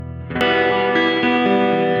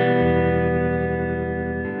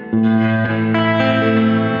Hola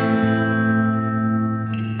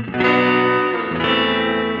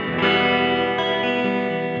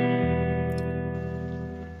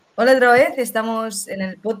otra vez, estamos en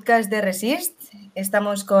el podcast de Resist.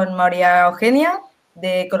 Estamos con María Eugenia,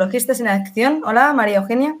 de Ecologistas en Acción. Hola, María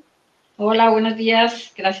Eugenia. Hola, buenos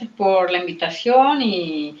días. Gracias por la invitación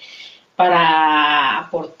y para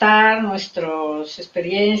aportar nuestras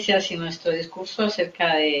experiencias y nuestro discurso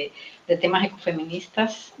acerca de temas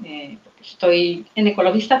ecofeministas. Porque estoy en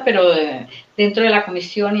Ecologistas, pero dentro de la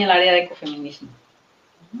comisión y el área de ecofeminismo.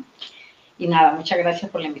 Y nada, muchas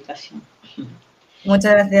gracias por la invitación.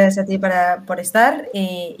 Muchas gracias a ti por estar.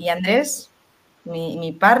 Y Andrés,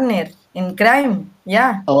 mi partner en crime,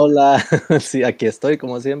 ya. Hola, sí, aquí estoy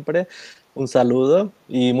como siempre. Un saludo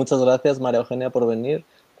y muchas gracias María Eugenia por venir.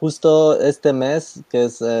 Justo este mes, que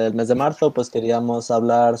es el mes de marzo, pues queríamos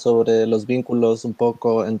hablar sobre los vínculos un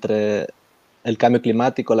poco entre el cambio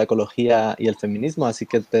climático, la ecología y el feminismo, así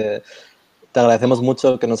que te agradecemos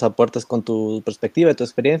mucho que nos aportes con tu perspectiva y tu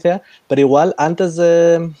experiencia, pero igual antes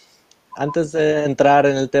de entrar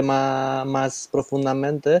en el tema más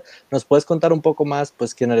profundamente, ¿nos puedes contar un poco más,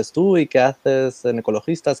 pues, quién eres tú y qué haces en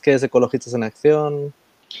Ecologistas? ¿Qué es Ecologistas en Acción?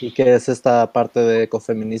 ¿Y qué es esta parte de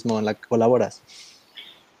ecofeminismo en la que colaboras?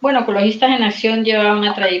 Bueno, Ecologistas en Acción lleva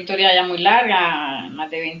una trayectoria ya muy larga, más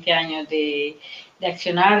de 20 años de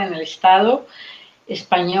accionar en el Estado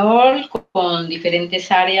español con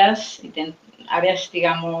diferentes áreas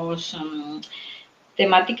digamos,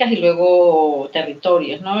 temáticas y luego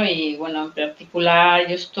territorios, ¿no? Y bueno, en particular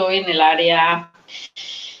yo estoy en el área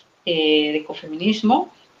de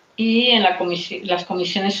ecofeminismo y en las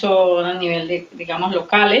comisiones son a nivel de, digamos,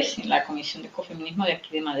 locales, en la Comisión de Ecofeminismo de aquí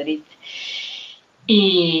de Madrid.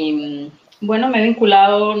 Y bueno, me he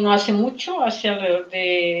vinculado no hace mucho, hace alrededor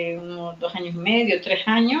de unos 2 años y medio, 3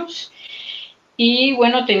 años, y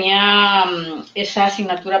bueno, tenía esa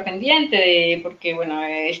asignatura pendiente porque bueno,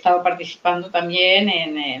 he estado participando también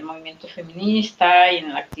en el movimiento feminista y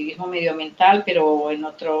en el activismo medioambiental, pero en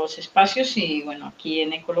otros espacios y bueno, aquí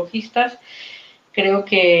en Ecologistas creo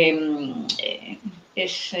que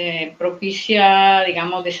es propicia,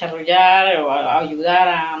 digamos, desarrollar o ayudar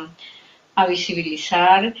a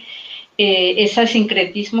visibilizar ese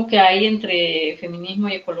sincretismo que hay entre feminismo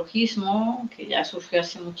y ecologismo, que ya surgió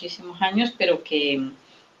hace muchísimos años, pero que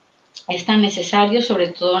es tan necesario, sobre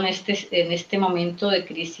todo en este momento de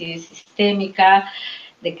crisis sistémica,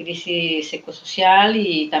 de crisis ecosocial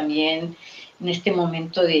y también en este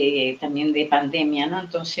momento también de pandemia, ¿no?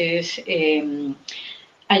 Entonces,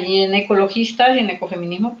 allí en Ecologistas y en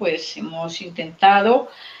Ecofeminismo, pues hemos intentado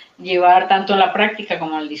llevar tanto en la práctica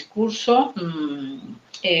como en el discurso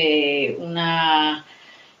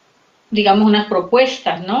digamos, unas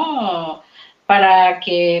propuestas, ¿no? Para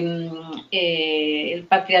que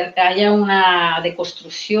haya una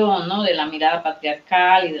deconstrucción, ¿no? De la mirada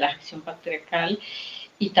patriarcal y de la gestión patriarcal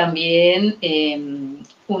y también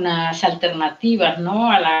unas alternativas,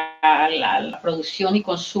 ¿no? A la producción y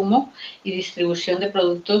consumo y distribución de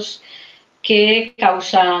productos que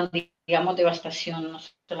causan, digamos, devastación no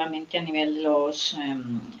solamente a nivel de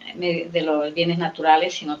los bienes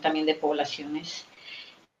naturales, sino también de poblaciones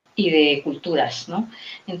y de culturas, ¿no?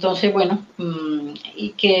 Entonces, bueno,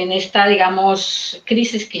 y que en esta, digamos,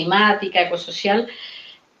 crisis climática, ecosocial,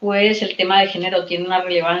 pues el tema de género tiene una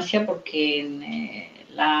relevancia porque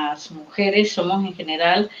las mujeres somos en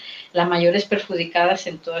general las mayores perjudicadas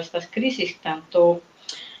en todas estas crisis, tanto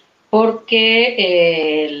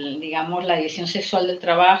porque, digamos, la división sexual del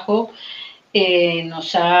trabajo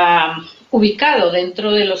nos ha ubicado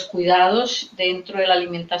dentro de los cuidados, dentro de la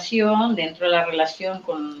alimentación, dentro de la relación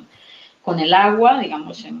con el agua.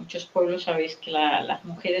 Digamos, en muchos pueblos sabéis que las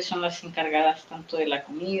mujeres son las encargadas tanto de la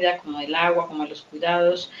comida, como del agua, como de los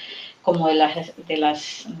cuidados, como de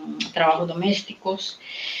los trabajos domésticos.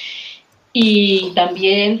 Y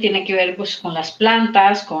también tiene que ver pues, con las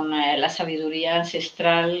plantas, con la sabiduría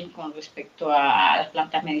ancestral con respecto a las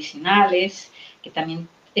plantas medicinales, que también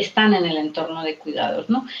están en el entorno de cuidados,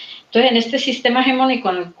 ¿no? Entonces, en este sistema hegemónico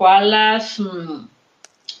en el cual las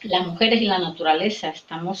mujeres y la naturaleza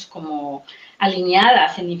estamos como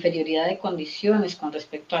alineadas en inferioridad de condiciones con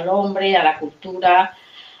respecto al hombre, a la cultura,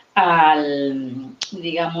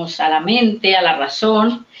 digamos, a la mente, a la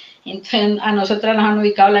razón. Entonces, a nosotras nos han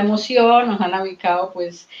ubicado la emoción, nos han ubicado,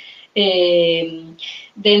 pues, eh,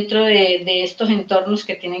 dentro de estos entornos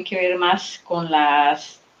que tienen que ver más con la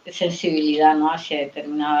sensibilidad, ¿no? Hacia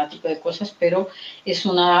determinado tipo de cosas, pero es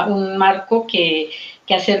un marco que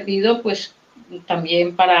ha servido, pues,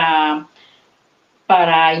 también para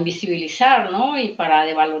invisibilizar, ¿no? Y para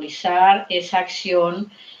devalorizar esa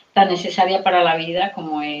acción tan necesaria para la vida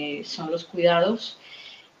como son los cuidados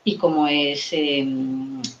y como es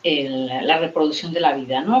la reproducción de la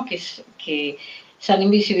vida, ¿no? Que son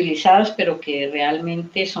invisibilizadas, pero que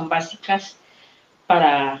realmente son básicas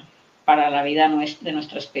para la vida de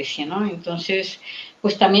nuestra especie, ¿no? Entonces,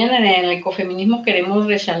 pues también en el ecofeminismo queremos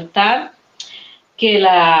resaltar que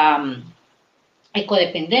la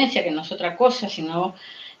ecodependencia, que no es otra cosa, sino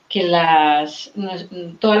que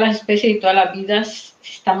todas las especies y todas las vidas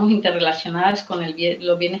estamos interrelacionadas con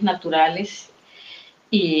los bienes naturales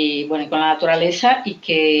y bueno, con la naturaleza, y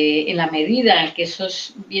que en la medida en que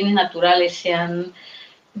esos bienes naturales sean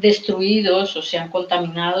destruidos o sean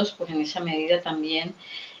contaminados, pues en esa medida también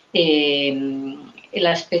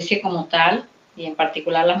la especie como tal, y en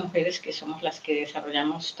particular las mujeres, que somos las que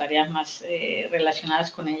desarrollamos tareas más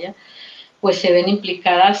relacionadas con ella, pues se ven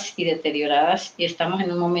implicadas y deterioradas, y estamos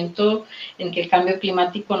en un momento en que el cambio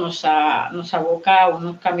climático nos aboca a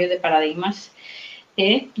unos cambios de paradigmas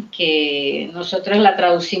que nosotros la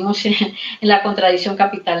traducimos en la contradicción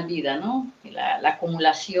capital-vida, ¿no? La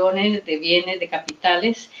acumulación de bienes, de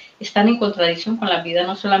capitales, están en contradicción con la vida,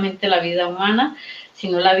 no solamente la vida humana,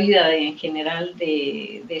 sino la vida en general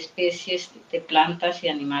de especies, de plantas y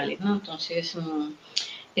animales, ¿no? Entonces,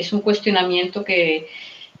 es un cuestionamiento que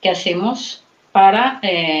hacemos para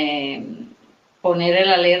poner el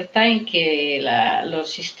alerta en que los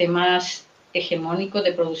sistemas hegemónicos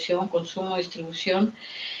de producción, consumo, distribución,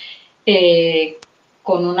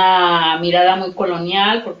 con una mirada muy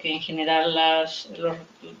colonial, porque en general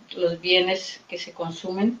los bienes que se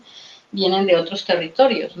consumen vienen de otros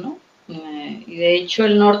territorios, ¿no? Y de hecho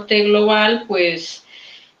el norte global, pues,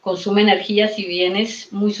 consume energías y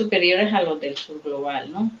bienes muy superiores a los del sur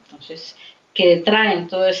global, ¿no? Entonces, que traen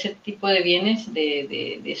todo ese tipo de bienes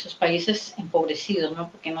de esos países empobrecidos, ¿no?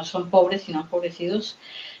 Porque no son pobres, sino empobrecidos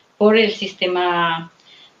por el sistema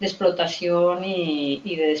de explotación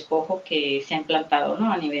y de despojo que se ha implantado,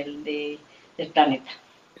 ¿no? A nivel del planeta.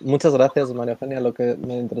 Muchas gracias, María Eugenia. Lo que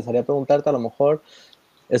me interesaría preguntarte a lo mejor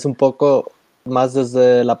es un poco más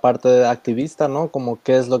desde la parte activista, ¿no? Como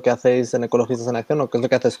qué es lo que hacéis en Ecologistas en Acción, o qué es lo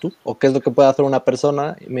que haces tú, o qué es lo que puede hacer una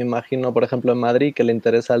persona, me imagino, por ejemplo, en Madrid, que le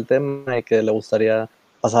interesa el tema y que le gustaría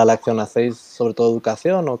pasar a la acción. ¿Hacéis sobre todo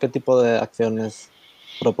educación o qué tipo de acciones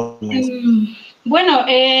proponéis? Bueno,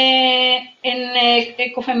 en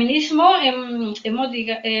ecofeminismo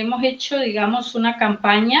hemos hecho, digamos, una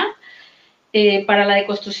campaña para la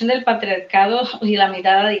deconstrucción del patriarcado y la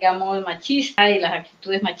mirada, digamos, machista y las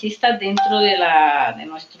actitudes machistas dentro de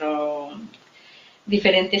nuestras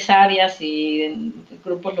diferentes áreas y de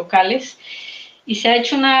grupos locales. Y se ha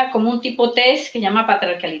hecho como un tipo test que se llama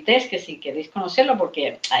Patriarcalitest, que si queréis conocerlo,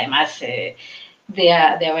 porque además de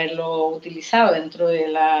haberlo utilizado dentro de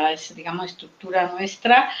la, digamos, estructura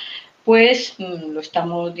nuestra, pues lo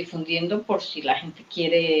estamos difundiendo por si la gente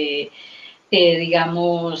quiere,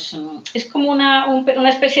 digamos, es como una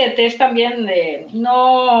especie de test también,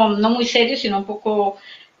 no muy serio, sino un poco,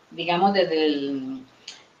 digamos,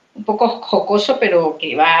 un poco jocoso, pero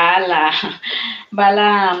que va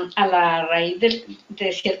a la raíz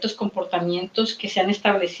de ciertos comportamientos que se han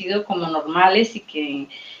establecido como normales y que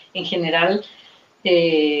en general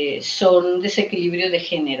son desequilibrios de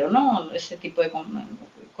género, ¿no? Ese tipo de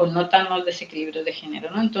connotan los desequilibrios de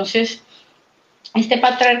género, ¿no? Entonces, este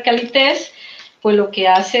patriarcalitez, pues lo que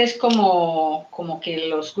hace es como que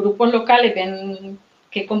los grupos locales ven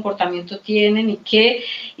qué comportamiento tienen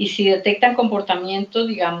y si detectan comportamientos,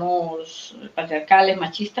 digamos, patriarcales,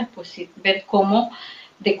 machistas, pues sí, ver cómo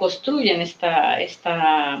deconstruyen estas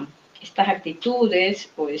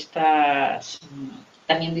actitudes o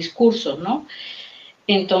también discursos, ¿no?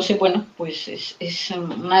 Entonces, bueno, pues es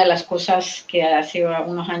una de las cosas que hace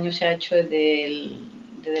unos años se ha hecho desde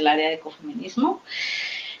el área de ecofeminismo.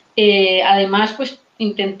 Además, pues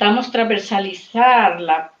intentamos transversalizar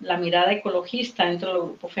la mirada ecologista dentro de los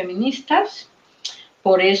grupos feministas.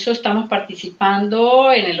 Por eso estamos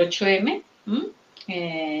participando en el 8M,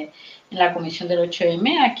 en la comisión del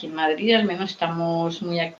 8M, aquí en Madrid al menos estamos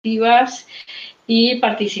muy activas, y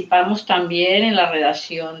participamos también en la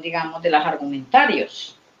redacción, digamos, de los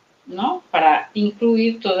argumentarios, ¿no? Para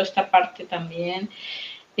incluir toda esta parte también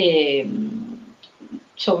que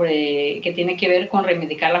tiene que ver con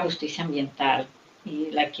reivindicar la justicia ambiental y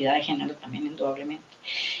la equidad de género también, indudablemente.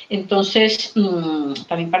 Entonces,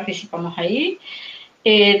 también participamos ahí.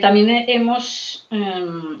 También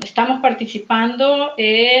estamos participando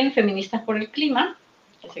en Feministas por el Clima,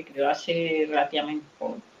 que se creó hace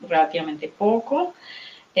relativamente poco,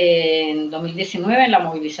 en 2019, en la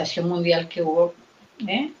movilización mundial que hubo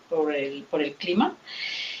por el clima.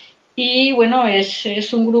 Y bueno,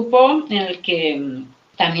 es un grupo en el que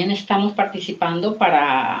también estamos participando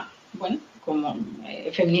para, bueno, como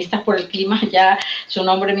Feministas por el Clima, ya su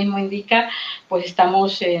nombre mismo indica, pues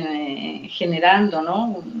estamos generando,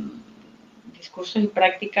 ¿no?, discursos y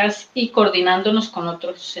prácticas y coordinándonos con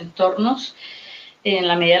otros entornos en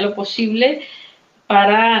la medida de lo posible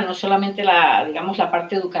para no solamente digamos, la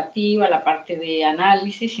parte educativa, la parte de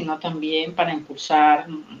análisis, sino también para impulsar,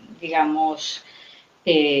 digamos,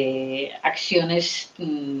 acciones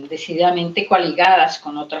decididamente coaligadas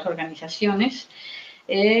con otras organizaciones,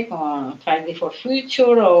 con Friday for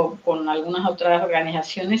Future o con algunas otras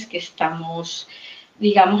organizaciones que estamos,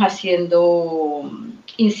 digamos, haciendo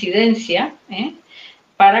incidencia,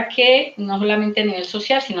 para que no solamente a nivel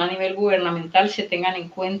social, sino a nivel gubernamental se tengan en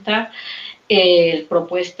cuenta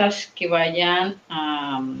propuestas que vayan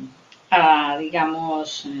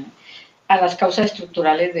digamos, a las causas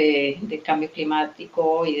estructurales de cambio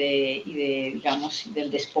climático y digamos,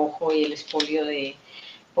 del despojo y el expolio de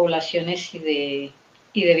poblaciones y de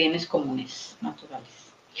bienes comunes naturales.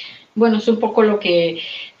 Bueno, es un poco lo que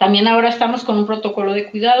también ahora estamos con un protocolo de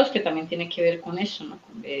cuidados que también tiene que ver con eso, ¿no?,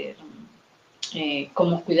 con ver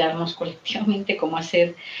cómo cuidarnos colectivamente, cómo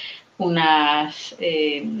hacer unas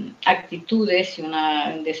actitudes y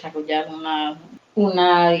desarrollar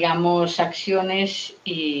digamos, acciones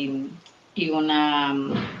y una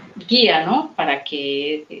guía, ¿no?, para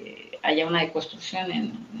que haya una deconstrucción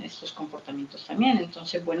en estos comportamientos también.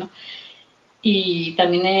 Entonces, bueno, y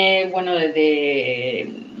también, bueno, desde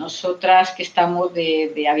nosotras que estamos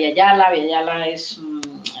de Aviala es un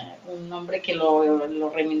nombre que lo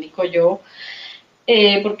reivindico yo,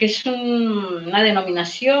 porque es una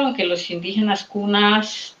denominación que los indígenas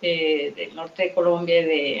cunas del norte de Colombia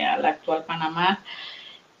y al actual Panamá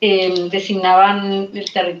designaban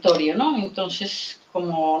el territorio, ¿no? Entonces,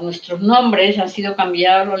 como nuestros nombres han sido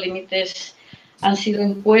cambiados, los límites han sido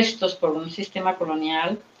impuestos por un sistema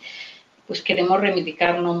colonial, pues queremos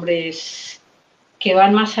reivindicar nombres que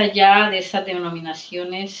van más allá de esas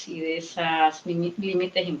denominaciones y de esos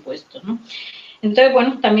límites impuestos, ¿no? Entonces,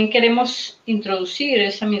 bueno, también queremos introducir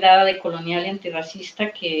esa mirada decolonial y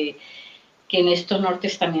antirracista que en estos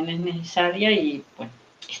nortes también es necesaria y, bueno,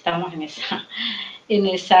 estamos en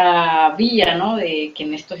esa vía, ¿no?, de que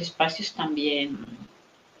en estos espacios también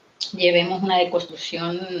llevemos una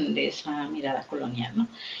deconstrucción de esa mirada colonial, ¿no?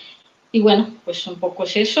 Y bueno, pues un poco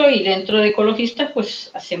es eso, y dentro de ecologistas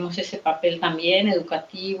pues hacemos ese papel también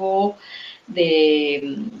educativo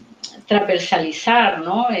de transversalizar,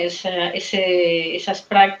 ¿no?, esas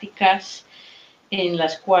prácticas en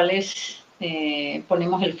las cuales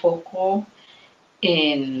ponemos el foco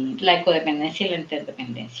en la ecodependencia y la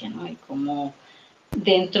interdependencia, ¿no?, y como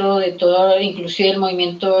dentro de todo, inclusive el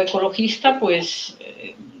movimiento ecologista, pues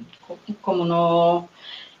como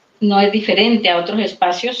no es diferente a otros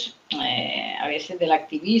espacios, a veces del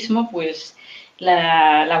activismo, pues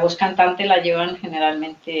la voz cantante la llevan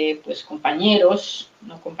generalmente pues compañeros,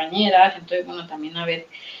 no compañeras. Entonces, bueno, también a ver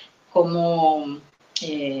cómo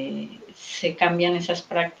se cambian esas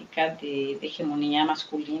prácticas de hegemonía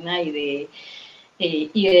masculina y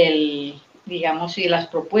digamos, y las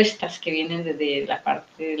propuestas que vienen desde la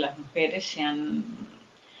parte de las mujeres sean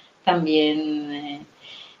también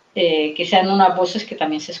que sean unas voces que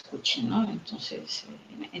también se escuchen, ¿no? Entonces,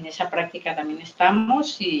 en esa práctica también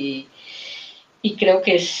estamos y creo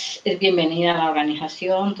que es bienvenida a la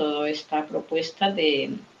organización toda esta propuesta de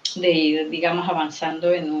ir, digamos,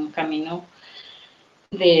 avanzando en un camino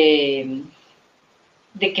de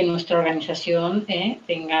que nuestra organización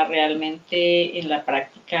tenga realmente en la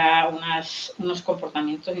práctica unos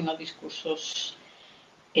comportamientos y unos discursos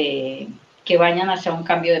que vayan hacia un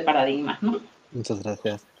cambio de paradigmas, ¿no? Muchas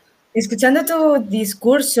gracias. Escuchando tu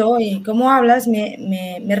discurso y cómo hablas,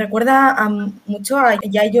 me recuerda mucho a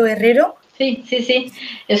Yayo Herrero. Sí, sí, sí.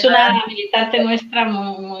 Es una militante nuestra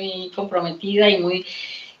muy comprometida y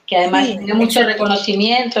que además Sí, tiene mucho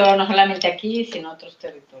reconocimiento, no solamente aquí, sino en otros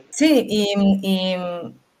territorios. Sí, y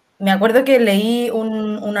me acuerdo que leí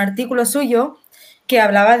un artículo suyo que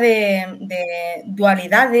hablaba de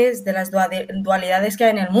dualidades, de las dualidades que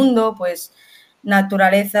hay en el mundo, pues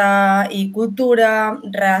naturaleza y cultura,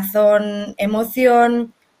 razón,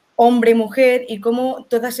 emoción, hombre y mujer, y cómo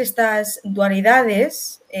todas estas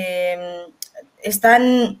dualidades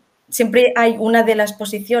siempre hay una de las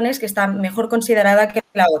posiciones que está mejor considerada que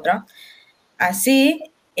la otra. Así,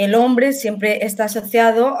 el hombre siempre está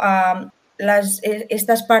asociado a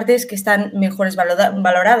estas partes que están mejores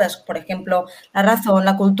valoradas, por ejemplo, la razón,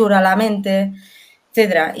 la cultura, la mente,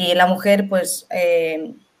 etc. Y la mujer, pues,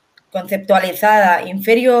 conceptualizada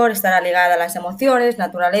inferior, estará ligada a las emociones,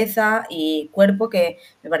 naturaleza y cuerpo, que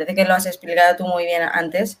me parece que lo has explicado tú muy bien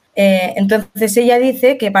antes. Entonces ella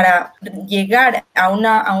dice que para llegar a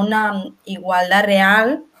una igualdad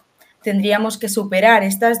real tendríamos que superar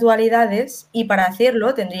estas dualidades, y para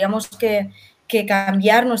hacerlo tendríamos que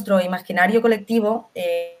cambiar nuestro imaginario colectivo,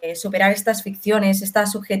 superar estas ficciones, esta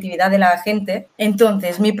subjetividad de la gente.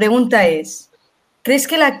 Entonces, mi pregunta es, ¿crees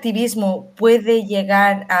que el activismo puede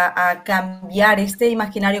llegar a cambiar este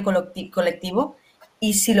imaginario colectivo?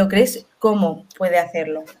 Y si lo crees, ¿cómo puede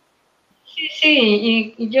hacerlo? Sí,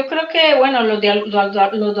 sí, y yo creo que, bueno, los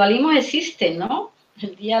dualismos existen, ¿no?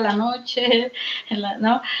 El día, la noche,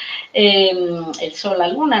 ¿no? El sol, la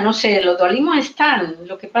luna, no sé, los dualismos están.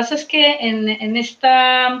 Lo que pasa es que en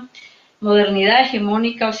esta modernidad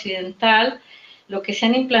hegemónica occidental, lo que se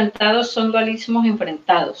han implantado son dualismos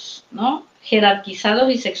enfrentados, ¿no?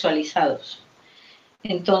 Jerarquizados y sexualizados.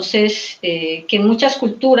 Entonces, que en muchas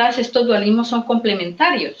culturas estos dualismos son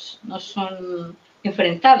complementarios, no son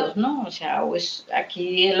enfrentados, ¿no? O sea, pues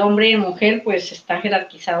aquí el hombre y la mujer pues están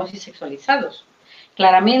jerarquizados y sexualizados.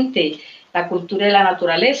 Claramente, la cultura y la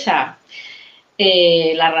naturaleza,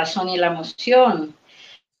 la razón y la emoción.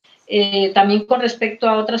 También con respecto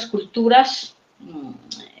a otras culturas,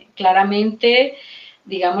 claramente,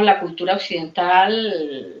 digamos, la cultura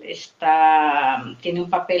occidental tiene un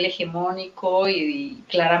papel hegemónico y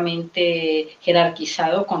claramente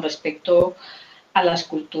jerarquizado con respecto a las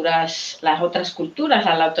culturas, las otras culturas,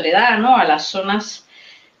 a la autoridad, ¿no? A las zonas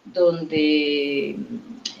donde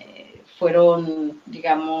fueron,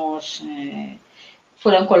 digamos,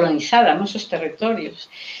 fueron colonizadas, ¿no? Esos territorios.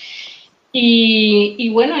 Y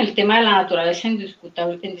bueno, el tema de la naturaleza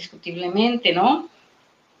indiscutiblemente, ¿no?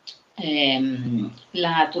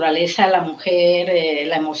 La naturaleza, la mujer,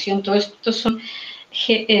 la emoción, todo esto son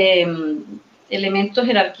elementos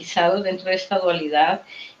jerarquizados dentro de esta dualidad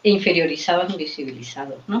e inferiorizados,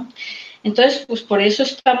 invisibilizados, ¿no? Entonces, pues por eso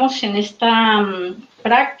estamos en esta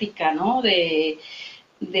práctica, ¿no? De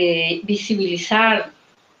visibilizar,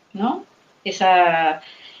 ¿no?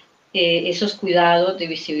 Esos cuidados, de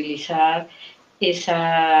visibilizar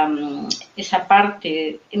esa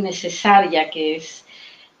parte necesaria que es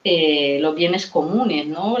los bienes comunes,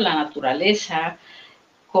 ¿no? La naturaleza,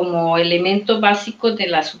 como elementos básicos de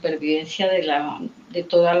la supervivencia de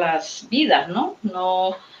todas las vidas, ¿no?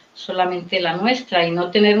 No solamente la nuestra, y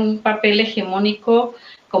no tener un papel hegemónico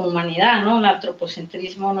como humanidad, ¿no? El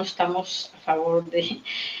antropocentrismo, no estamos a favor de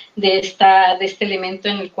este elemento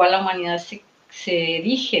en el cual la humanidad se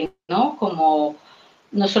erige, ¿no? Como,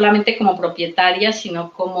 no solamente como propietaria,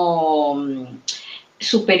 sino como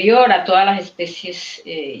superior a todas las especies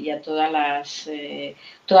y a todas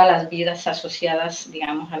las vidas asociadas,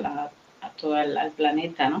 digamos, a todo al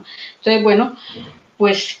planeta, ¿no? Entonces, bueno,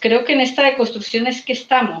 pues creo que en esta deconstrucción es que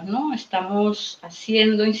estamos, ¿no? Estamos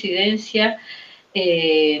haciendo incidencia,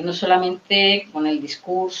 no solamente con el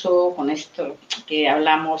discurso, con esto que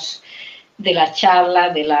hablamos de la charla,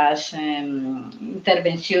 de las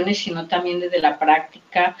intervenciones, sino también desde la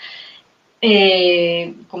práctica.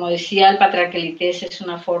 Como decía, el patriarcalites es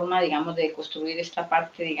una forma, digamos, de construir esta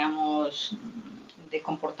parte, digamos, de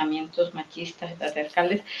comportamientos machistas y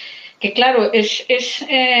patriarcales, que claro,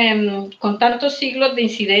 con tantos siglos de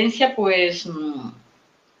incidencia, pues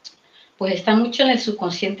está mucho en el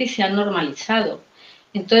subconsciente y se ha normalizado.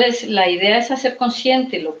 Entonces, la idea es hacer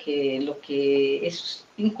consciente lo que es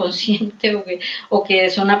inconsciente o que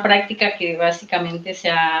es una práctica que básicamente se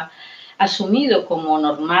ha asumido como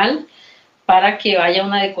normal, para que haya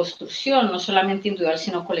una deconstrucción, no solamente individual,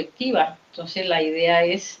 sino colectiva. Entonces, la idea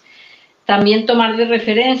es también tomar de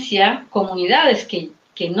referencia comunidades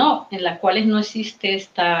en las cuales no existe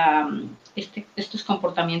estos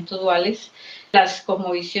comportamientos duales. Las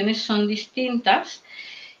cosmovisiones son distintas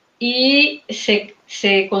y se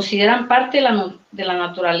consideran parte de la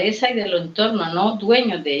naturaleza y del entorno, ¿no?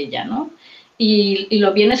 Dueños de ella, ¿no? Y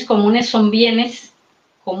los bienes comunes son bienes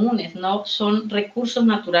comunes, ¿no? Son recursos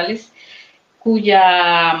naturales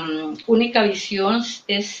cuya única visión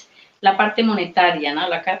es la parte monetaria, ¿no?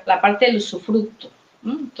 La parte del usufructo,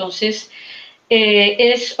 ¿no? Entonces,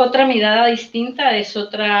 es otra mirada distinta, es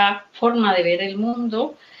otra forma de ver el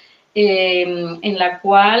mundo, en la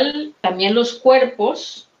cual también los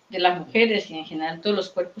cuerpos de las mujeres y en general todos los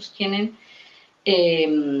cuerpos tienen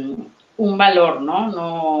un valor,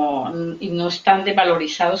 ¿no? Y no están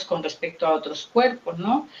desvalorizados con respecto a otros cuerpos,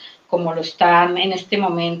 ¿no? Como lo están en este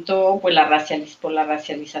momento pues por la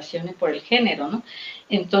racialización y por el género, ¿no?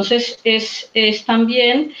 Entonces es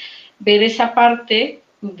también ver esa parte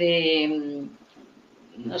de,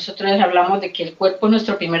 nosotros hablamos de que el cuerpo es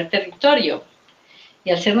nuestro primer territorio,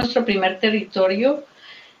 Y al ser nuestro primer territorio,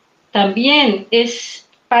 también es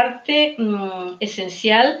parte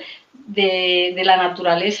esencial de la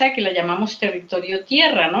naturaleza que la llamamos territorio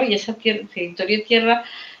tierra, ¿no? Y ese territorio tierra,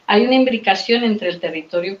 hay una imbricación entre el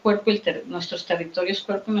territorio cuerpo y nuestros territorios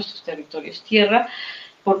cuerpo y nuestros territorios tierra,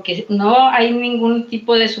 porque no hay ningún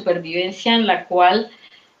tipo de supervivencia en la cual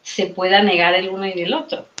se pueda negar el uno y el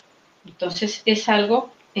otro. Entonces es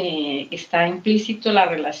algo está implícito la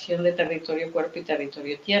relación de territorio cuerpo y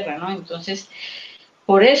territorio tierra, ¿no? Entonces,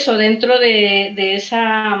 por eso, dentro de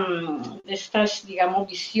estas, digamos,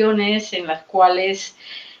 visiones en las cuales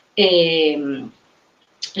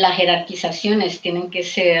las jerarquizaciones tienen que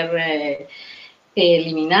ser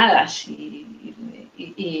eliminadas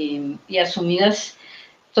y asumidas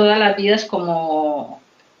todas las vidas como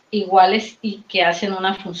iguales y que hacen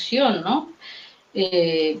una función, ¿no?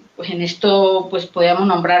 Pues en esto pues podemos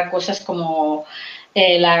nombrar cosas como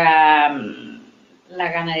la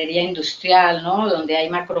ganadería industrial, ¿no? Donde hay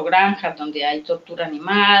macrogranjas, donde hay tortura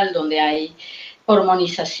animal, donde hay hormonan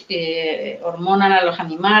a los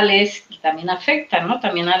animales, y también afectan, ¿no?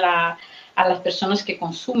 También a las personas que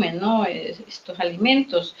consumen, ¿no? Estos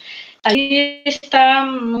alimentos. Ahí está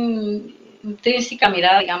intrínseca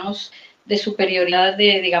mirada, digamos, de superioridad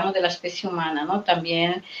digamos, de la especie humana, ¿no?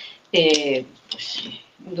 También pues,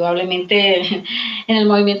 indudablemente en el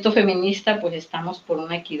movimiento feminista pues estamos por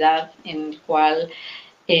una equidad en el cual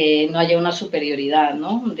no haya una superioridad,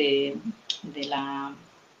 ¿no?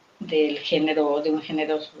 Del género, de un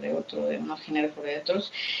género sobre otro, de unos géneros sobre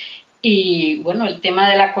otros. Y bueno, el tema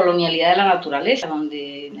de la colonialidad de la naturaleza,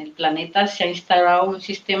 donde en el planeta se ha instalado un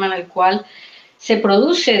sistema en el cual se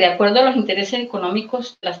produce de acuerdo a los intereses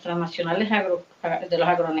económicos de las transnacionales de los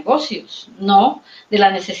agronegocios, no de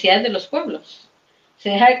las necesidades de los pueblos. Se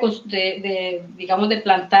deja digamos, de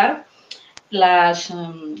plantar los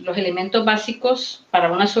elementos básicos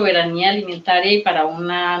para una soberanía alimentaria y para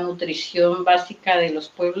una nutrición básica de los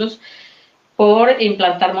pueblos por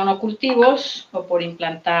implantar monocultivos o por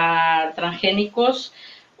implantar transgénicos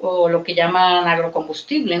o lo que llaman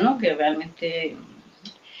agrocombustible, ¿no? Que realmente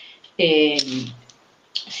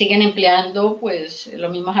siguen empleando pues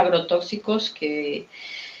los mismos agrotóxicos que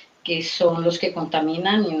son los que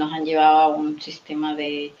contaminan y nos han llevado a un sistema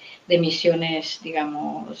de emisiones,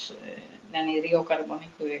 digamos, de anhídrido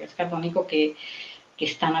carbónico y de gas carbónico que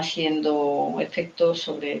están haciendo efectos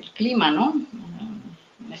sobre el clima, ¿no?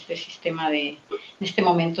 En este sistema en este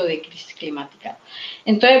momento de crisis climática.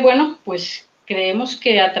 Entonces, bueno, pues creemos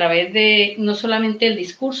que a través de no solamente el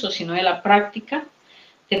discurso, sino de la práctica,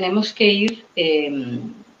 tenemos que ir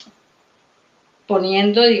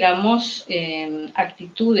poniendo, digamos,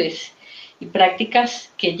 actitudes y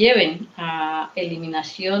prácticas que lleven a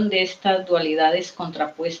eliminación de estas dualidades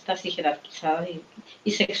contrapuestas y jerarquizadas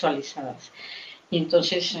y sexualizadas. Y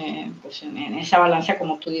entonces, pues en esa balanza,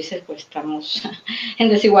 como tú dices, pues estamos en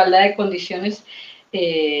desigualdad de condiciones,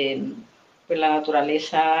 pues la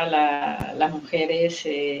naturaleza, las mujeres,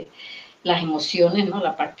 las emociones, ¿no?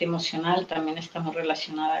 La parte emocional también está muy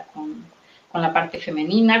relacionada con la parte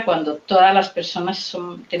femenina, cuando todas las personas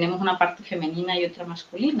tenemos una parte femenina y otra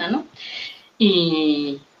masculina, ¿no?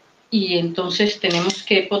 Y entonces tenemos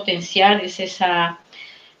que potenciar esa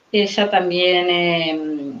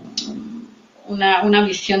también una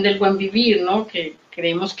visión del buen vivir, ¿no? Que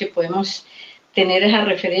creemos que podemos tener esa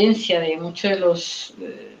referencia de muchos de los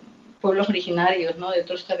pueblos originarios, ¿no? De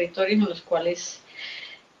otros territorios en los cuales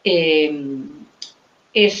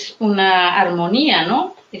es una armonía,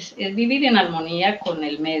 ¿no? Es vivir en armonía con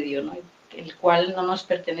el medio, ¿no? El cual no nos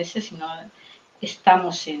pertenece, sino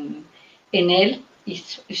estamos en él y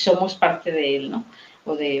somos parte de él, ¿no?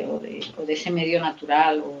 O de ese medio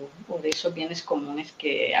natural o de esos bienes comunes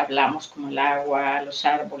que hablamos, como el agua, los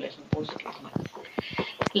árboles, los bosques,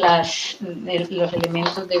 los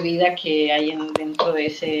elementos de vida que hay dentro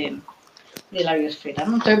de la biosfera,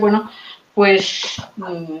 ¿no? Entonces, bueno, pues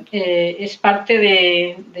es parte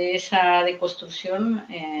de esa deconstrucción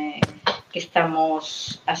que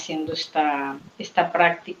estamos haciendo esta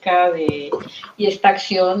práctica y esta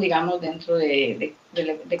acción, digamos, dentro de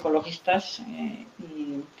ecologistas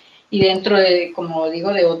y dentro de, como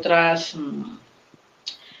digo, de otros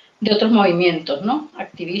movimientos, ¿no?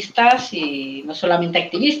 Activistas y no solamente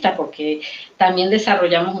activistas, porque también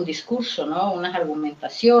desarrollamos un discurso, ¿no? Unas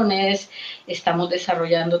argumentaciones, estamos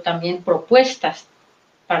desarrollando también propuestas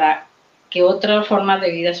para que otras formas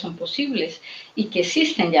de vida son posibles y que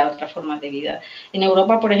existen ya otras formas de vida. En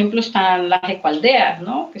Europa, por ejemplo, están las ecoaldeas,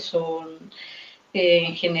 ¿no? Que son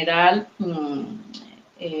en general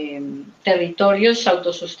territorios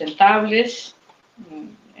autosustentables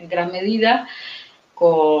en gran medida,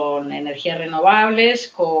 con energías renovables,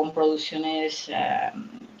 con producciones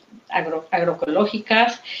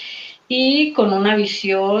agroecológicas y con una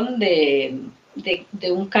visión de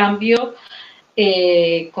un cambio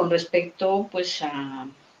con respecto pues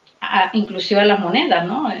inclusive a las monedas,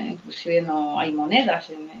 ¿no? Inclusive no hay monedas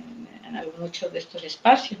en muchos de estos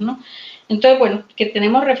espacios, ¿no? Entonces, bueno, que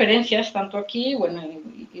tenemos referencias tanto aquí, bueno,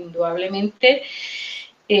 indudablemente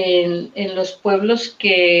en los pueblos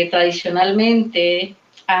que tradicionalmente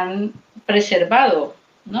han preservado,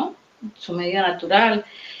 ¿no?, su medio natural,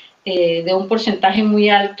 de un porcentaje muy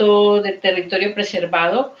alto de territorio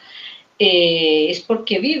preservado, es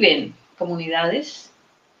porque viven comunidades,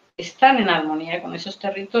 están en armonía con esos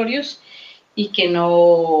territorios y que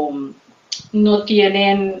no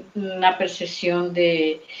tienen una percepción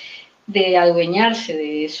de adueñarse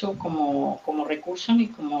de eso como recurso ni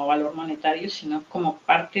como valor monetario, sino como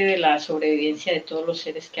parte de la sobrevivencia de todos los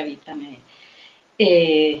seres que habitan,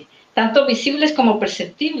 tanto visibles como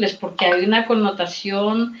perceptibles, porque hay una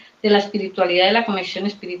connotación de la espiritualidad, de la conexión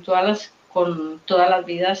espiritual con todas las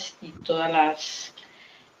vidas y todas las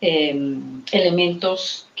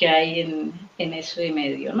elementos que hay en eso de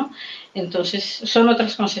medio, ¿no? Entonces, son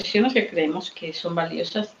otras concepciones que creemos que son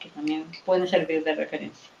valiosas y que también pueden servir de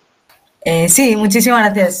referencia. Sí,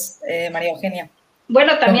 muchísimas gracias, María Eugenia.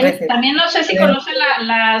 Bueno, también no sé si conocen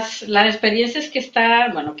las experiencias que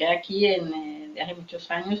que hay aquí de hace muchos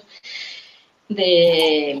años,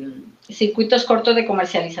 de circuitos cortos de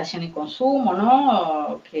comercialización y consumo,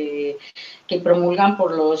 ¿no? Que promulgan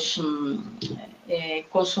por los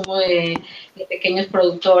consumo de pequeños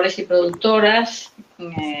productores y productoras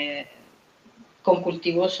con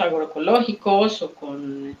cultivos agroecológicos o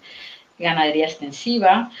con ganadería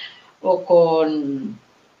extensiva o con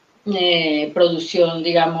producción,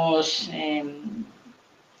 digamos,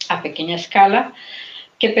 a pequeña escala,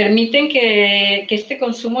 que permiten que este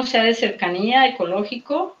consumo sea de cercanía,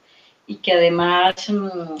 ecológico y que además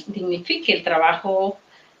dignifique el trabajo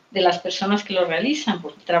de las personas que lo realizan,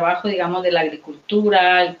 porque el trabajo, digamos, de la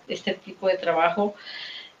agricultura, este tipo de trabajo,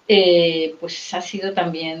 pues ha sido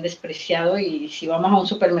también despreciado, y si vamos a un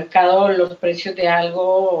supermercado, los precios de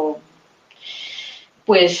algo,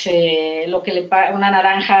 pues lo que le paga una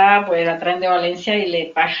naranja, pues la traen de Valencia y le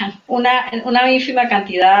pagan una ínfima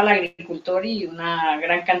cantidad al agricultor y una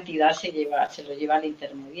gran cantidad se lo lleva al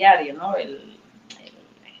intermediario, ¿no? El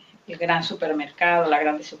gran supermercado, la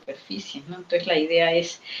grande superficie, ¿no? Entonces la idea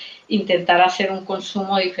es intentar hacer un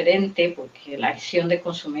consumo diferente, porque la acción de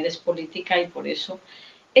consumir es política y por eso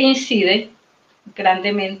incide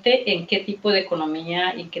grandemente en qué tipo de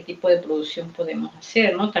economía y qué tipo de producción podemos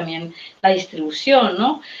hacer, ¿no? También la distribución,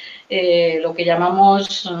 ¿no? Lo que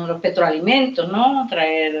llamamos los petroalimentos, ¿no?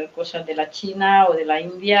 Traer cosas de la China o de la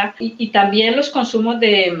India, y también los consumos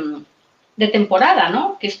de temporada,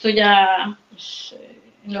 ¿no? Que esto ya, pues,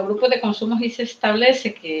 en los grupos de consumo sí se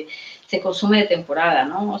establece que se consume de temporada,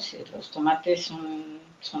 ¿no? Si los tomates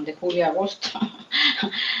son de julio a agosto,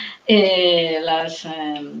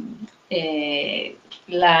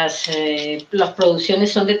 las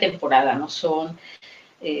producciones son de temporada, no son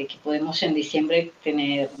que podemos en diciembre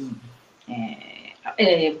tener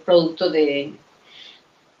productos de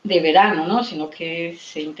verano, ¿no? Sino que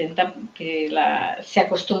se intenta que se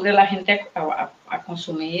acostumbre la gente a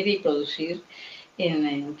consumir y producir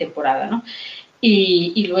en temporada, ¿no?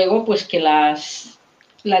 Y luego, pues que las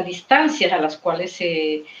distancias a las cuales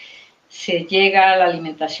se llega a la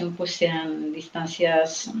alimentación pues sean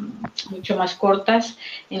distancias mucho más cortas,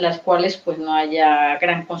 en las cuales pues no haya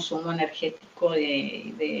gran consumo energético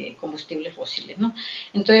de combustibles fósiles, ¿no?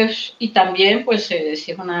 Entonces, y también pues si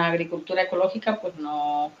es una agricultura ecológica, pues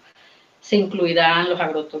no se incluirán los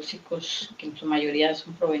agrotóxicos, que en su mayoría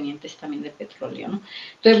son provenientes también de petróleo, ¿no?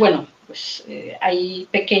 Entonces, bueno, pues hay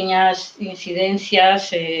pequeñas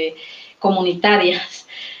incidencias comunitarias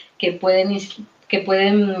que pueden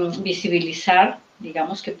visibilizar,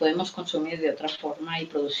 digamos, que podemos consumir de otra forma y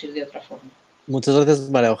producir de otra forma. Muchas gracias,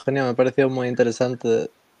 María Eugenia. Me ha parecido muy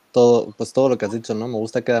interesante todo lo que has dicho, ¿no? Me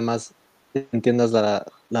gusta que además entiendas la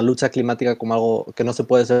lucha climática como algo que no se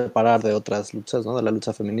puede separar de otras luchas, ¿no? De la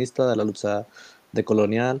lucha feminista, de la lucha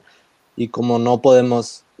decolonial, y como no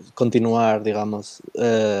podemos continuar, digamos,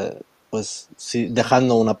 pues sí,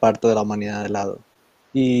 dejando una parte de la humanidad de lado.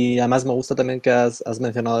 Y además me gusta también que has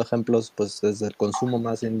mencionado ejemplos, pues desde el consumo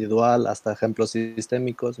más individual hasta ejemplos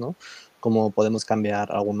sistémicos, ¿no? Cómo podemos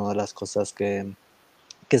cambiar alguna de las cosas que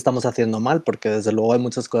estamos haciendo mal, porque desde luego hay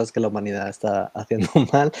muchas cosas que la humanidad está haciendo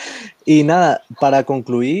mal. Y nada, para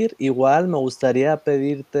concluir, igual me gustaría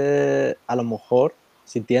pedirte, a lo mejor,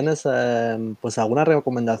 si tienes pues alguna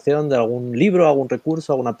recomendación de algún libro, algún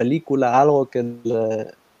recurso, alguna película, algo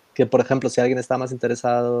que por ejemplo, si alguien está más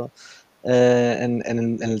interesado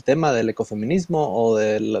en el tema del ecofeminismo o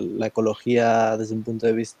de la ecología desde un punto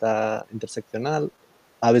de vista interseccional,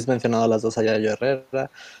 habéis mencionado las dos a Yayo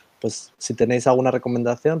Herrera, pues si tenéis alguna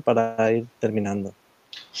recomendación para ir terminando.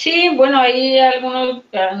 Sí, bueno, hay algunos,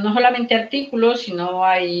 no solamente artículos, sino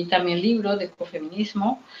hay también libros de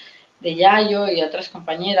ecofeminismo de Yayo y otras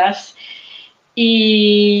compañeras.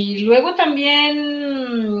 Y luego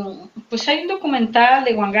también, pues hay un documental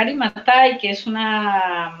de Wangari Maathai, que es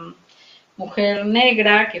una mujer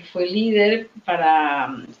negra que fue líder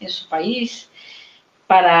en su país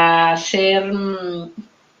para hacer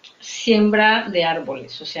siembra de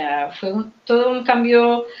árboles. O sea, fue todo un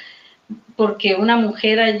cambio porque una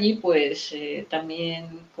mujer allí, pues también,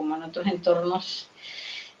 como en otros entornos,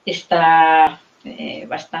 está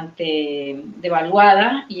bastante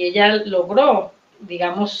devaluada y ella logró,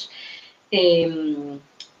 digamos,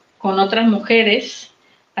 con otras mujeres,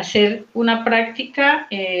 hacer una práctica,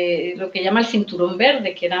 lo que llama el cinturón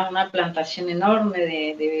verde, que era una plantación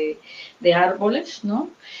enorme de árboles, ¿no?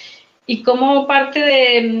 Y como parte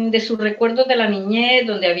de sus recuerdos de la niñez,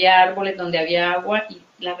 donde había árboles, donde había agua, y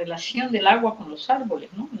la relación del agua con los árboles,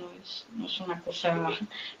 ¿no? No es una cosa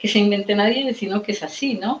que se invente nadie, sino que es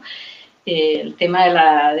así, ¿no? El tema de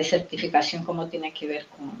la desertificación, cómo tiene que ver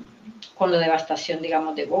con la devastación,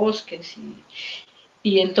 digamos, de bosques.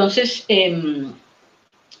 Y entonces,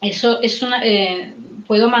 eso es una...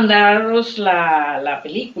 puedo mandaros la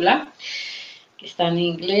película, que está en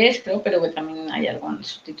inglés, creo, pero también hay algo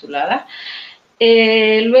subtitulada.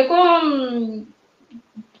 Luego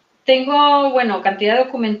tengo, bueno, cantidad de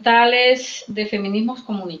documentales de feminismos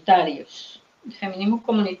comunitarios. Feminismos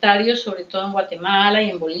comunitarios, sobre todo en Guatemala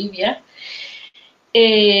y en Bolivia.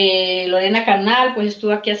 Lorena Canal, pues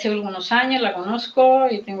estuvo aquí hace algunos años, la conozco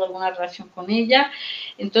y tengo alguna relación con ella.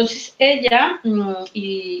 Entonces ella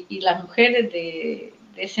y las mujeres de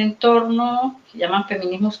ese entorno, se llaman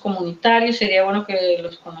feminismos comunitarios, sería bueno que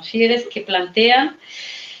los conocieras, que plantean,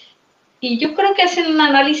 y yo creo que hacen un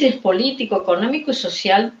análisis político, económico y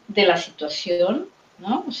social de la situación,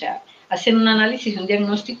 ¿no? O sea, hacen un análisis, un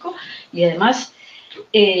diagnóstico, y además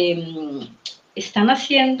están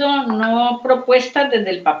haciendo no propuestas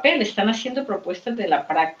desde el papel, están haciendo propuestas de la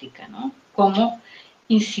práctica, ¿no? Cómo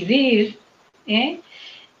incidir en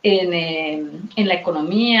la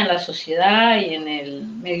economía, en la sociedad y en el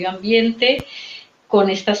medio ambiente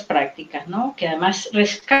con estas prácticas, ¿no? Que además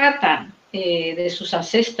rescatan de sus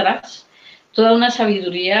ancestras toda una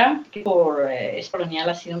sabiduría que por colonial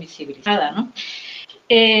ha sido invisibilizada, ¿no?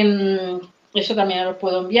 Eso también lo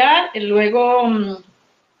puedo enviar. Luego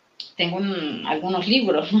tengo algunos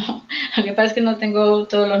libros, ¿no? Lo que pasa es que no tengo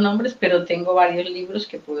todos los nombres, pero tengo varios libros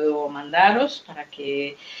que puedo mandaros para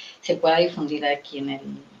que se pueda difundir aquí en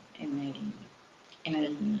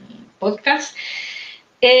el podcast.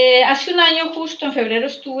 Hace un año, justo en febrero,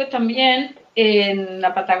 estuve también en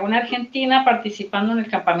la Patagonia Argentina participando en el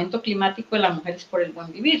campamento climático de las mujeres por el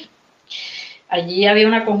buen vivir. Allí había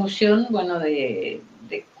una conjunción, bueno, de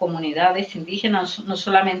comunidades indígenas, no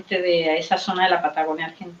solamente de esa zona de la Patagonia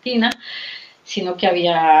Argentina, sino que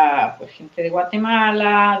había pues, gente de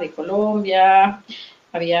Guatemala, de Colombia,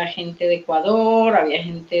 había gente de Ecuador, había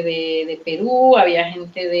gente de Perú, había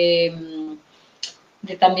gente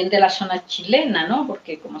también de la zona chilena, ¿no?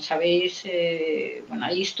 Porque como sabéis, bueno,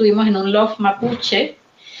 ahí estuvimos en un loft mapuche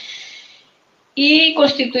y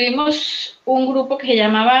constituimos un grupo que se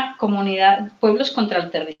llamaba Comunidad Pueblos contra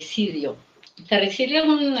el Terricidio. El terricidio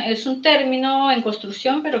es un término en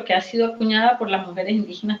construcción, pero que ha sido acuñada por las mujeres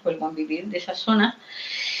indígenas por el buen vivir de esa zona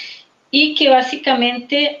y que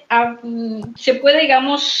básicamente se puede,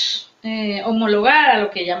 digamos, homologar a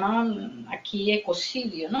lo que llamaban aquí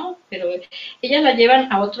ecocidio, ¿no? Pero ellas la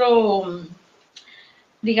llevan a otro,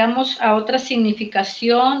 digamos, a otra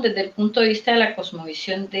significación desde el punto de vista de la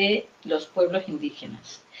cosmovisión de los pueblos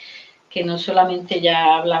indígenas, que no solamente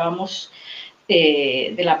ya hablábamos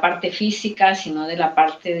de la parte física, sino de la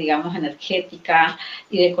parte, digamos, energética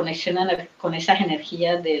y de conexión con esas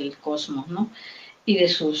energías del cosmos, ¿no? Y de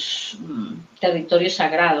sus territorios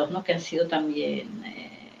sagrados, ¿no? Que han sido también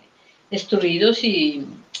destruidos y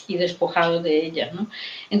despojados de ellas, ¿no?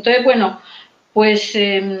 Entonces, bueno, pues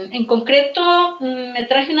en concreto me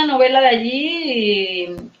traje una novela de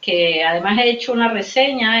allí que además he hecho una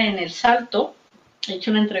reseña en El Salto, he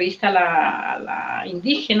hecho una entrevista a la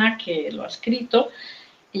indígena que lo ha escrito.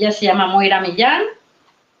 Ella se llama Moira Millán,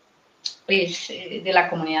 es de la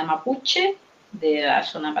comunidad mapuche, de la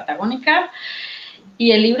zona patagónica,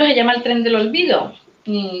 y el libro se llama El tren del olvido.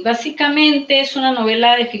 Y básicamente es una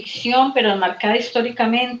novela de ficción, pero enmarcada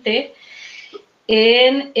históricamente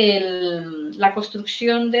en la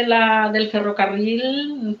construcción del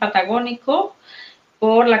ferrocarril patagónico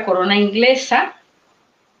por la corona inglesa,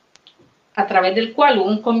 a través del cual hubo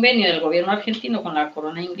un convenio del gobierno argentino con la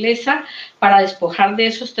corona inglesa para despojar de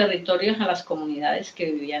esos territorios a las comunidades que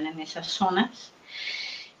vivían en esas zonas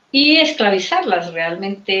y esclavizarlas,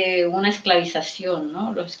 realmente una esclavización,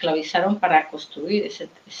 ¿no? Los esclavizaron para construir ese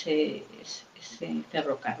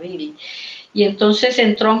ferrocarril. Y entonces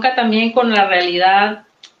entronca también con la realidad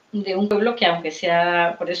de un pueblo que, aunque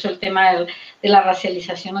sea, por eso el tema de la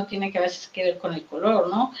racialización no tiene que a veces que ver con el color,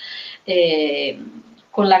 ¿no?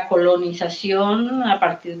 Con la colonización a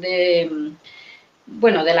partir de,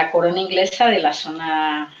 bueno, de la corona inglesa de la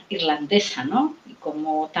zona irlandesa, ¿no? Y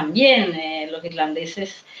como también los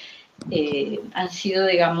irlandeses han sido,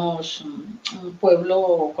 digamos, un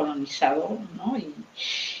pueblo colonizado, ¿no?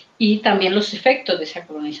 Y también los efectos de esa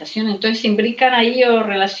colonización. Entonces se imbrican ahí o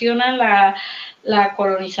relacionan la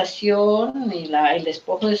colonización y el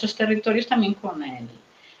despojo de esos territorios también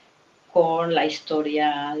con la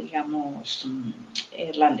historia, digamos,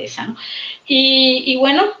 irlandesa, ¿no? Y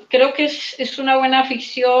bueno, creo que es una buena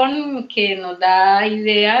ficción que nos da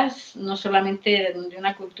ideas, no solamente de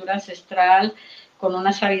una cultura ancestral, con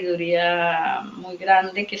una sabiduría muy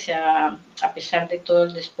grande que a pesar de todo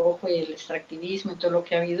el despojo y el extractivismo y todo lo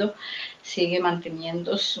que ha habido, sigue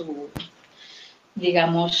manteniendo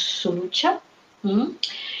digamos, su lucha.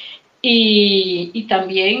 Y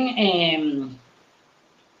también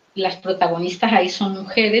las protagonistas ahí son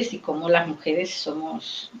mujeres y como las mujeres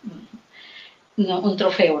somos un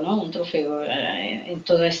trofeo, ¿no? Un trofeo en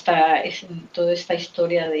toda esta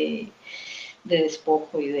historia de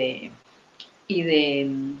despojo y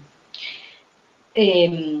de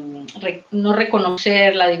no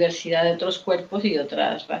reconocer la diversidad de otros cuerpos y de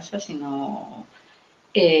otras razas, sino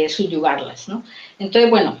subyugarlas, ¿no? Entonces,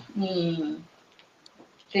 bueno,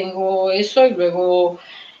 tengo eso y luego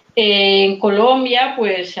en Colombia,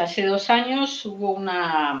 pues hace 2 años hubo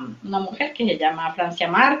una mujer que se llama Francia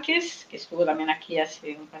Márquez, que estuvo también aquí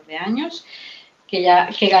hace un par de años,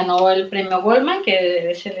 que ganó el premio Goldman,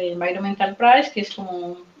 que es el Environmental Prize, que es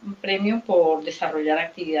como un premio por desarrollar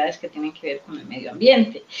actividades que tienen que ver con el medio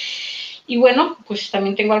ambiente. Y bueno, pues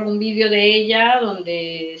también tengo algún vídeo de ella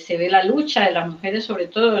donde se ve la lucha de las mujeres, sobre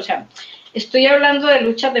todo, o sea, estoy hablando de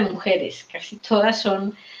luchas de mujeres, casi todas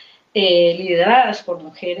son lideradas por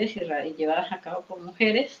mujeres y llevadas a cabo por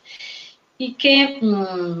mujeres, y que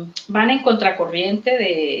van en contracorriente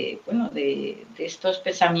de estos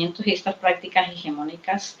pensamientos y estas prácticas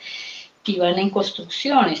hegemónicas y van en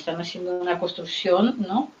construcción, están haciendo una construcción,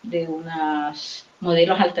 ¿no?, de unos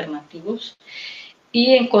modelos alternativos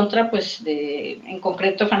y en contra, pues, en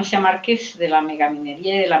concreto, Francia Márquez, de la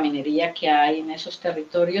megaminería y de la minería que hay en esos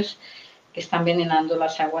territorios que están envenenando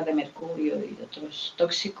las aguas de mercurio y de otros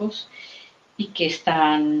tóxicos y que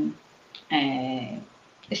están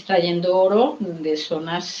extrayendo oro de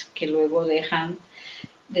zonas que luego dejan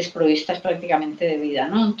desprovistas prácticamente de vida,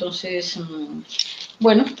 ¿no? Entonces,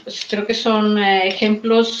 bueno, pues creo que son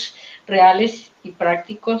ejemplos reales y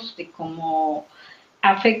prácticos de cómo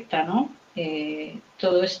afecta, ¿no?,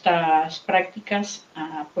 todas estas prácticas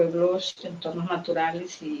a pueblos, entornos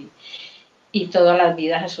naturales y todas las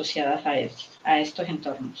vidas asociadas a estos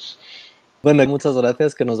entornos. Bueno, muchas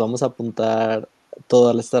gracias, que nos vamos a apuntar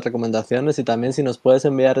todas estas recomendaciones y también si nos puedes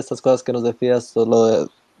enviar estas cosas que nos decías, todo lo de,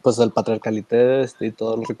 pues, el patriarcalité y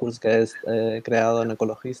todos los recursos que has creado en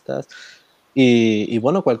Ecologistas. Y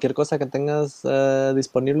bueno, cualquier cosa que tengas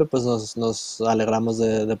disponible, pues nos alegramos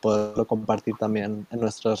de poderlo compartir también en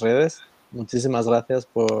nuestras redes. Muchísimas gracias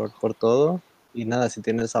por todo. Y nada, si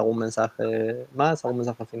tienes algún mensaje más, algún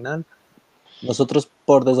mensaje final. Nosotros,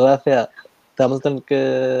 por desgracia, te vamos a tener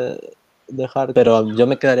que dejar, pero yo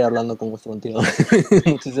me quedaría hablando con gusto contigo.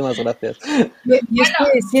 Muchísimas gracias. Yo es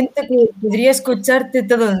que siento que podría escucharte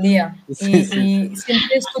todo el día Sí, y sí.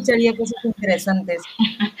 siempre escucharía cosas interesantes.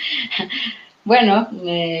 Bueno,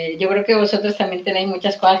 yo creo que vosotros también tenéis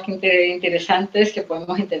muchas cosas interesantes que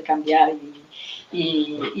podemos intercambiar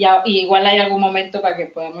y igual hay algún momento para que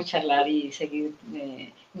podamos charlar y seguir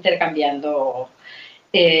intercambiando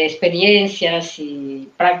experiencias y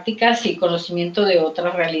prácticas y conocimiento de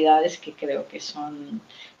otras realidades que creo que son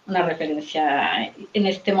una referencia en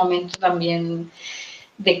este momento también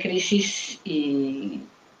de crisis y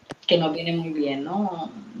que nos viene muy bien,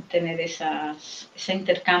 ¿no?, tener ese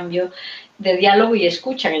intercambio de diálogo y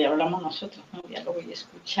escucha, que ya hablamos nosotros, ¿no?, diálogo y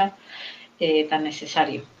escucha tan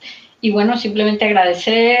necesario. Y bueno, simplemente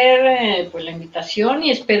agradecer pues la invitación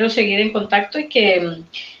y espero seguir en contacto y que,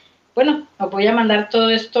 bueno, bueno, os voy a mandar todo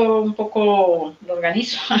esto un poco, lo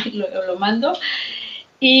organizo, lo mando.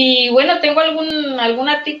 Y bueno, tengo algún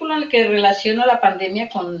artículo en el que relaciono la pandemia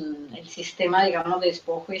con el sistema, digamos, de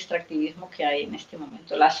despojo y extractivismo que hay en este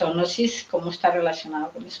momento. La zoonosis, cómo está relacionado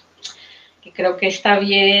con eso. Que creo que está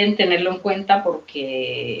bien tenerlo en cuenta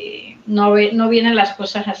porque no vienen las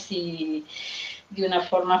cosas así de una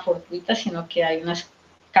forma fortuita, sino que hay unas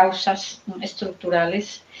causas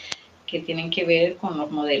estructurales que tienen que ver con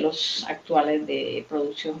los modelos actuales de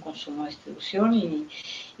producción, consumo, distribución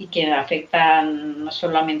y que afectan no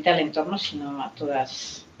solamente al entorno, sino a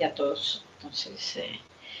todas y a todos. Entonces,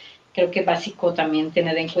 creo que es básico también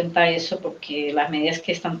tener en cuenta eso porque las medidas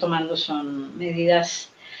que están tomando son medidas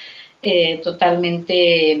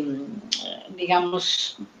totalmente,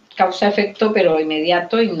 digamos, causa-efecto, pero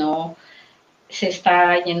inmediato y no se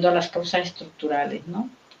está yendo a las causas estructurales, ¿no?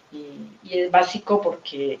 Y es básico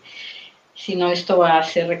porque si no esto va a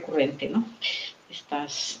ser recurrente, ¿no?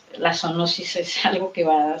 La zoonosis es algo que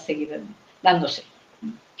va a seguir dándose.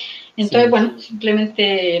 Entonces, sí. Bueno,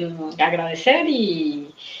 simplemente agradecer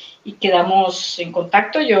y quedamos en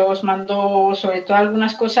contacto. Yo os mando sobre todo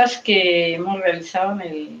algunas cosas que hemos realizado en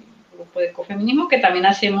el grupo de ecofeminismo, que también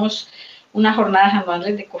hacemos unas jornadas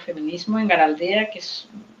anuales de ecofeminismo en Garaldea, que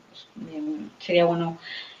sería bueno,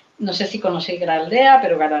 no sé si conocéis Garaldea,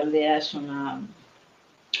 pero Garaldea es un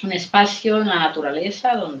espacio en la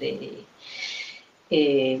naturaleza donde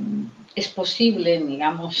es posible,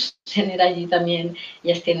 digamos, tener allí también,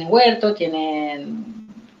 ellas tienen huerto, tienen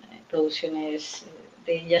producciones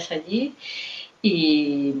de ellas allí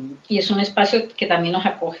y es un espacio que también nos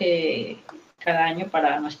acoge cada año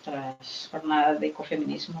para nuestras jornadas de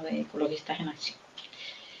ecofeminismo de Ecologistas en Acción.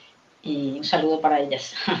 Y un saludo para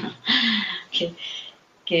ellas,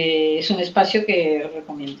 que es un espacio que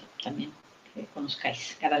recomiendo también que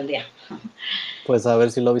conozcáis, Garaldea. Pues a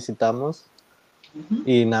ver si lo visitamos.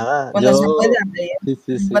 Y nada, cuando se pueda,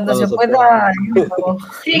 cuando se pueda.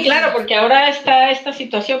 Sí, claro, porque ahora está esta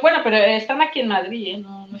situación, bueno, pero están aquí en Madrid,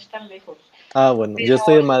 no están lejos. Ah, bueno, pero yo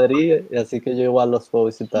estoy en Madrid, así que yo igual los puedo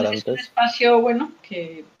visitar antes. Es un espacio, bueno,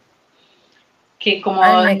 que como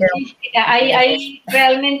hay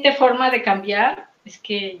realmente forma de cambiar, es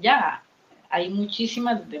que ya hay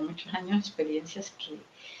muchísimas, de muchos años, experiencias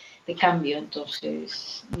de cambio,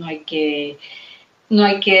 entonces no hay que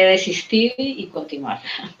desistir y continuar,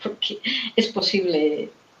 porque es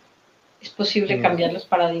posible cambiar los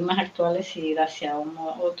paradigmas actuales y ir hacia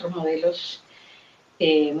otros modelos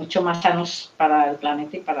mucho más sanos para el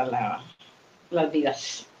planeta y para las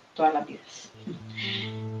vidas, todas las vidas.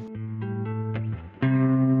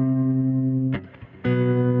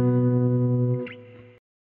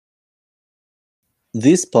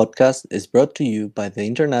 This podcast is brought to you by the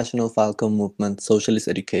International Falcon Movement Socialist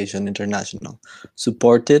Education International,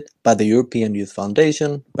 supported by the European Youth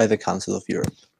Foundation by the Council of Europe.